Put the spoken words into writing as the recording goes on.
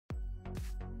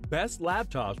Best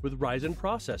laptops with Ryzen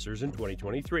processors in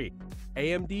 2023.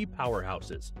 AMD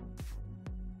Powerhouses.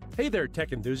 Hey there,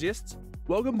 tech enthusiasts!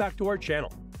 Welcome back to our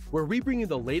channel, where we bring you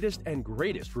the latest and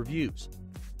greatest reviews.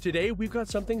 Today, we've got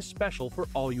something special for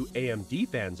all you AMD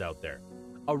fans out there.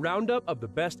 A roundup of the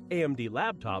best AMD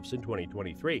laptops in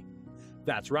 2023.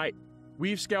 That's right,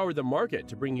 we've scoured the market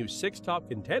to bring you 6 top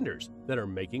contenders that are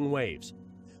making waves.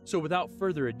 So without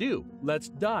further ado, let's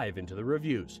dive into the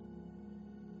reviews.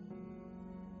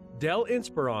 Dell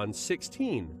Inspiron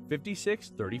 16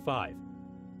 5635.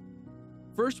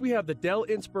 First, we have the Dell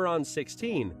Inspiron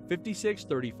 16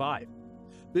 5635.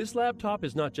 This laptop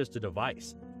is not just a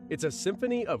device, it's a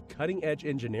symphony of cutting-edge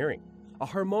engineering, a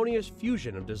harmonious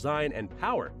fusion of design and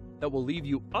power that will leave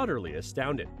you utterly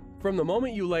astounded. From the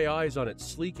moment you lay eyes on its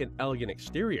sleek and elegant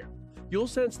exterior, you'll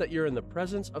sense that you're in the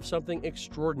presence of something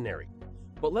extraordinary.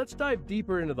 But let's dive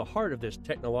deeper into the heart of this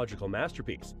technological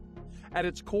masterpiece. At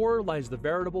its core lies the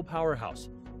veritable powerhouse,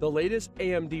 the latest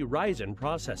AMD Ryzen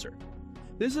processor.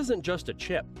 This isn't just a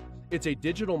chip, it's a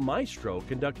digital maestro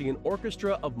conducting an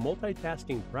orchestra of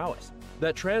multitasking prowess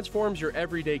that transforms your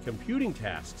everyday computing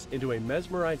tasks into a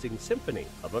mesmerizing symphony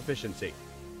of efficiency.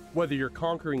 Whether you're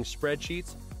conquering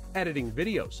spreadsheets, editing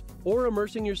videos, or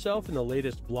immersing yourself in the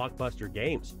latest blockbuster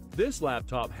games, this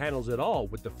laptop handles it all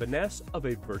with the finesse of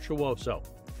a virtuoso.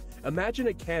 Imagine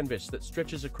a canvas that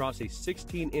stretches across a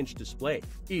 16-inch display,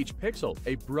 each pixel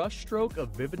a brushstroke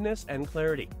of vividness and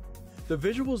clarity. The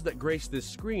visuals that grace this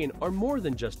screen are more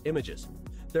than just images.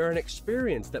 They're an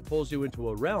experience that pulls you into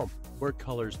a realm where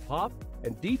colors pop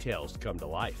and details come to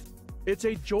life. It's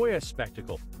a joyous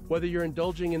spectacle, whether you're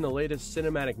indulging in the latest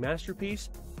cinematic masterpiece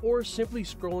or simply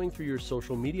scrolling through your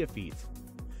social media feeds.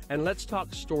 And let's talk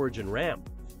storage and RAM,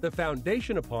 the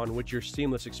foundation upon which your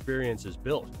seamless experience is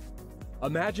built.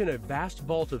 Imagine a vast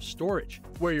vault of storage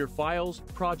where your files,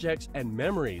 projects, and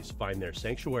memories find their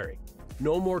sanctuary.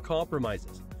 No more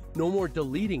compromises, no more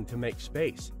deleting to make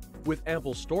space. With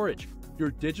ample storage,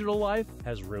 your digital life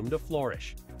has room to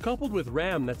flourish. Coupled with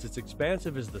RAM that's as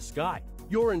expansive as the sky,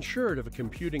 you're ensured of a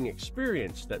computing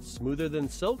experience that's smoother than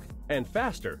silk and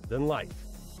faster than light.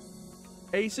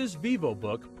 ASUS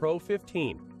Vivobook Pro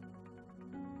 15.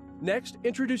 Next,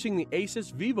 introducing the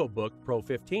ASUS Vivobook Pro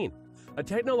 15, a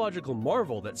technological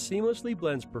marvel that seamlessly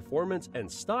blends performance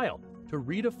and style to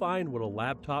redefine what a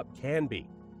laptop can be.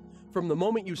 From the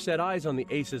moment you set eyes on the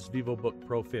ASUS Vivobook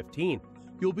Pro 15,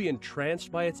 you'll be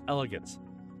entranced by its elegance.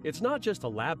 It's not just a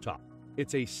laptop,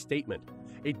 it's a statement,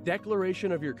 a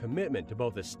declaration of your commitment to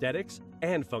both aesthetics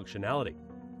and functionality.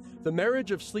 The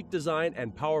marriage of sleek design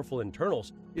and powerful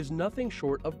internals is nothing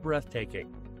short of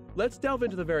breathtaking. Let's delve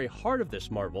into the very heart of this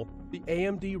marvel, the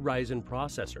AMD Ryzen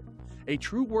processor, a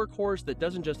true workhorse that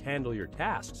doesn't just handle your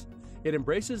tasks, it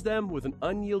embraces them with an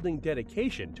unyielding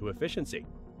dedication to efficiency.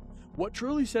 What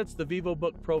truly sets the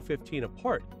Vivobook Pro 15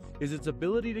 apart is its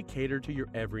ability to cater to your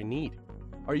every need.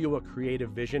 Are you a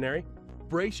creative visionary?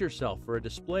 Brace yourself for a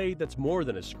display that's more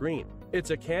than a screen.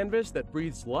 It's a canvas that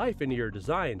breathes life into your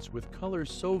designs with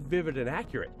colors so vivid and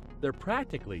accurate, they're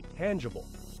practically tangible.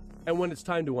 And when it's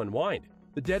time to unwind,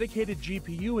 the dedicated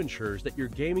GPU ensures that your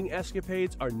gaming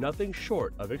escapades are nothing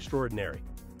short of extraordinary.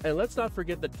 And let's not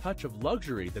forget the touch of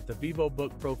luxury that the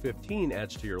Vivobook Pro 15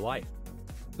 adds to your life.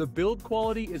 The build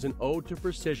quality is an ode to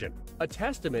precision, a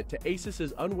testament to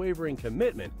ASUS's unwavering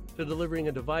commitment to delivering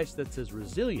a device that's as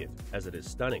resilient as it is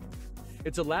stunning.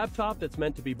 It's a laptop that's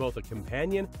meant to be both a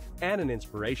companion and an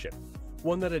inspiration,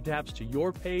 one that adapts to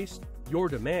your pace, your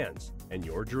demands, and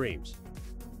your dreams.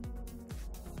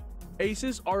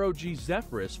 ASUS ROG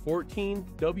Zephyrus 14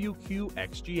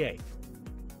 WQXGA.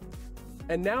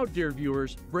 And now, dear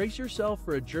viewers, brace yourself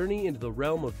for a journey into the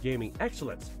realm of gaming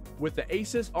excellence with the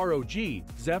ASUS ROG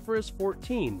Zephyrus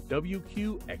 14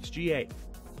 WQXGA.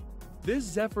 This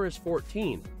Zephyrus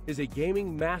 14 is a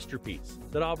gaming masterpiece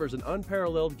that offers an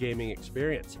unparalleled gaming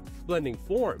experience, blending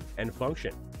form and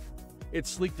function. Its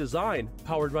sleek design,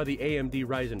 powered by the AMD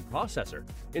Ryzen processor,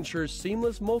 ensures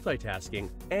seamless multitasking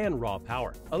and raw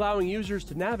power, allowing users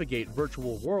to navigate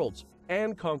virtual worlds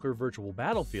and conquer virtual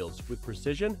battlefields with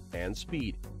precision and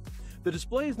speed. The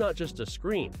display is not just a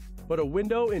screen, but a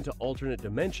window into alternate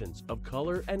dimensions of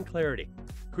color and clarity,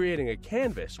 creating a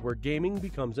canvas where gaming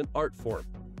becomes an art form.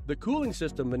 The cooling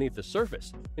system beneath the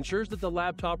surface ensures that the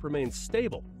laptop remains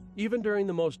stable even during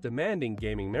the most demanding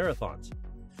gaming marathons.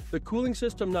 The cooling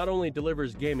system not only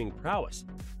delivers gaming prowess,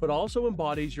 but also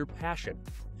embodies your passion.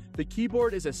 The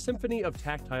keyboard is a symphony of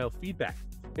tactile feedback,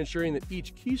 ensuring that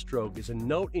each keystroke is a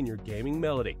note in your gaming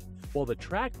melody, while the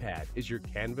trackpad is your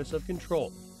canvas of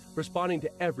control, responding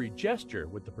to every gesture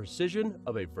with the precision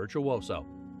of a virtuoso.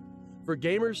 For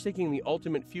gamers seeking the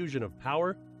ultimate fusion of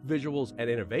power, visuals, and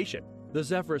innovation, the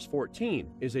Zephyrus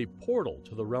 14 is a portal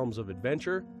to the realms of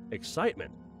adventure,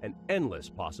 excitement, and endless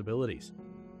possibilities.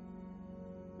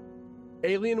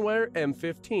 Alienware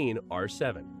M15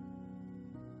 R7.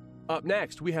 Up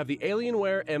next, we have the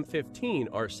Alienware M15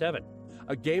 R7,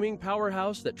 a gaming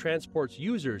powerhouse that transports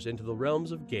users into the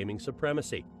realms of gaming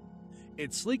supremacy.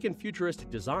 Its sleek and futuristic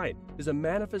design is a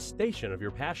manifestation of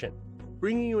your passion,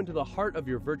 bringing you into the heart of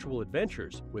your virtual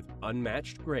adventures with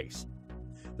unmatched grace.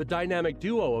 The dynamic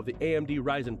duo of the AMD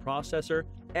Ryzen processor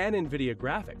and NVIDIA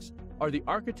graphics are the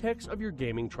architects of your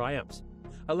gaming triumphs,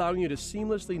 allowing you to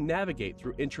seamlessly navigate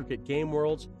through intricate game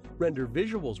worlds, render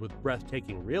visuals with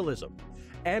breathtaking realism,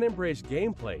 and embrace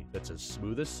gameplay that's as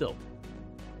smooth as silk.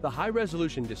 The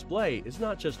high-resolution display is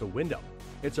not just a window,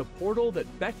 it's a portal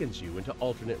that beckons you into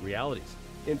alternate realities,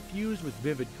 infused with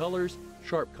vivid colors,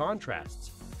 sharp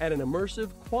contrasts, and an immersive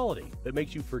quality that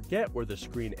makes you forget where the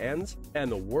screen ends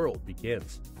and the world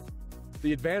begins.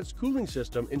 The advanced cooling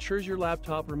system ensures your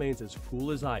laptop remains as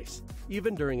cool as ice,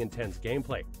 even during intense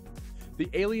gameplay. The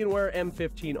Alienware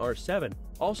M15 R7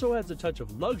 also adds a touch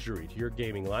of luxury to your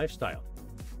gaming lifestyle.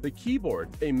 The keyboard,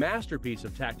 a masterpiece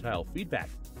of tactile feedback,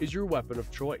 is your weapon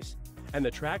of choice, and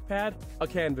the trackpad, a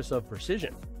canvas of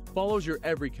precision, follows your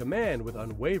every command with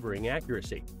unwavering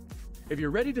accuracy. If you're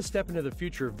ready to step into the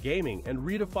future of gaming and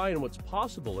redefine what's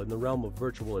possible in the realm of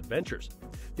virtual adventures,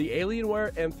 the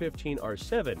Alienware M15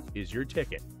 R7 is your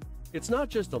ticket. It's not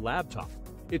just a laptop,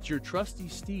 it's your trusty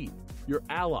steed, your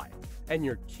ally, and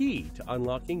your key to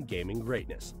unlocking gaming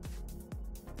greatness.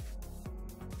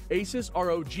 ASUS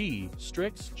ROG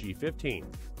Strix G15.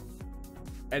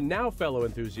 And now, fellow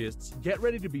enthusiasts, get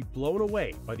ready to be blown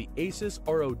away by the ASUS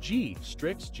ROG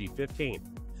Strix G15,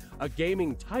 a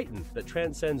gaming titan that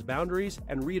transcends boundaries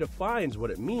and redefines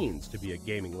what it means to be a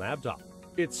gaming laptop.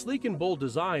 Its sleek and bold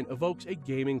design evokes a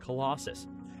gaming colossus,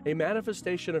 a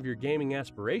manifestation of your gaming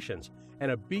aspirations,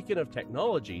 and a beacon of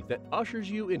technology that ushers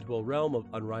you into a realm of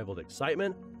unrivaled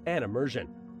excitement and immersion.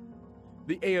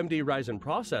 The AMD Ryzen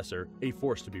processor, a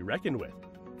force to be reckoned with,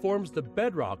 forms the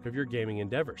bedrock of your gaming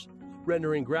endeavors,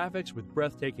 rendering graphics with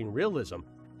breathtaking realism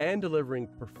and delivering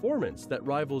performance that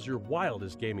rivals your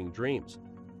wildest gaming dreams.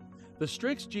 The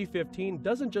Strix G15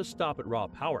 doesn't just stop at raw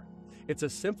power, it's a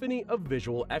symphony of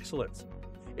visual excellence.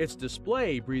 Its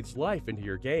display breathes life into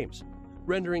your games,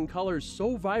 rendering colors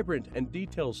so vibrant and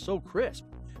details so crisp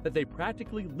that they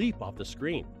practically leap off the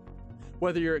screen.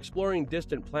 Whether you're exploring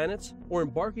distant planets or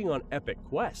embarking on epic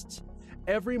quests,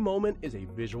 every moment is a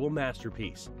visual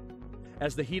masterpiece.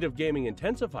 As the heat of gaming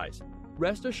intensifies,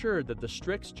 rest assured that the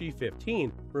Strix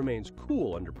G15 remains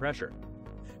cool under pressure.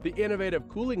 The innovative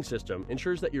cooling system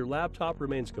ensures that your laptop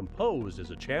remains composed as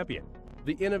a champion.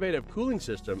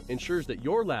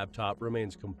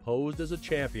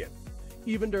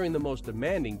 Even during the most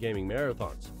demanding gaming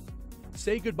marathons.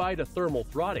 Say goodbye to thermal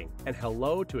throttling and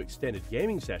hello to extended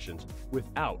gaming sessions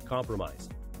without compromise.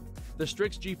 The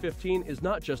Strix G15 is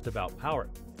not just about power,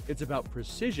 it's about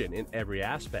precision in every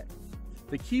aspect.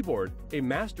 The keyboard, a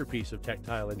masterpiece of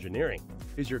tactile engineering,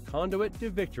 is your conduit to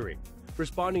victory,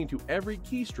 responding to every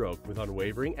keystroke with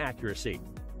unwavering accuracy.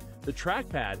 The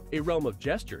trackpad, a realm of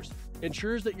gestures,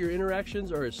 ensures that your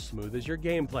interactions are as smooth as your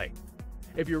gameplay.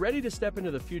 If you're ready to step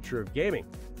into the future of gaming,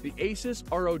 the ASUS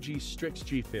ROG Strix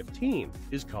G15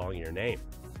 is calling your name.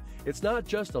 It's not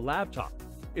just a laptop,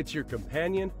 it's your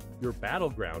companion, your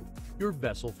battleground, your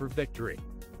vessel for victory.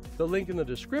 The link in the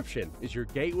description is your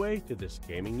gateway to this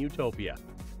gaming utopia.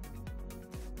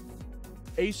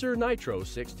 Acer Nitro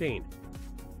 16.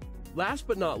 Last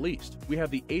but not least, we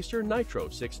have the Acer Nitro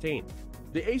 16.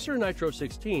 The Acer Nitro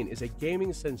 16 is a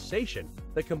gaming sensation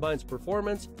that combines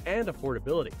performance and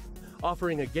affordability,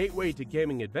 offering a gateway to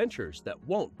gaming adventures that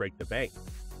won't break the bank.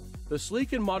 The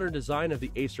sleek and modern design of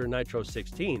the Acer Nitro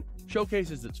 16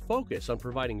 showcases its focus on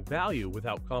providing value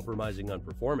without compromising on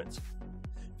performance.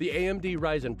 The AMD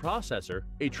Ryzen processor,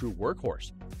 a true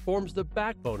workhorse, forms the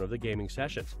backbone of the gaming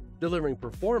sessions, delivering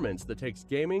performance that takes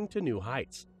gaming to new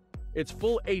heights. Its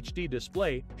full HD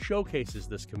display showcases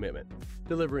this commitment,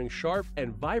 delivering sharp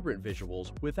and vibrant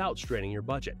visuals without straining your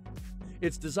budget.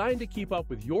 It's designed to keep up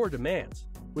with your demands,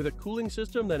 with a cooling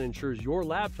system that ensures your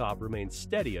laptop remains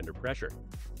steady under pressure.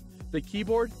 The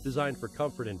keyboard, designed for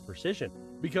comfort and precision,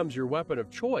 becomes your weapon of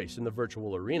choice in the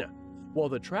virtual arena, while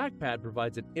the trackpad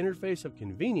provides an interface of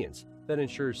convenience that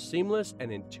ensures seamless and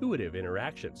intuitive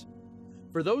interactions.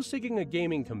 For those seeking a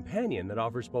gaming companion that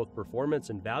offers both performance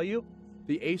and value,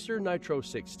 the Acer Nitro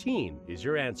 16 is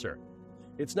your answer.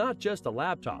 It's not just a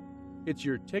laptop, it's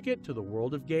your ticket to the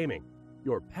world of gaming,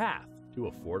 your path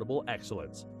to affordable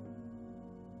excellence.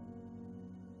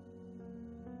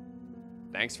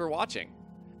 Thanks for watching.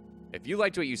 If you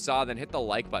liked what you saw, then hit the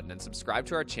like button and subscribe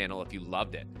to our channel if you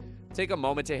loved it. Take a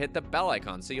moment to hit the bell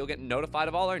icon so you'll get notified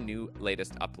of all our new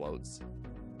latest uploads.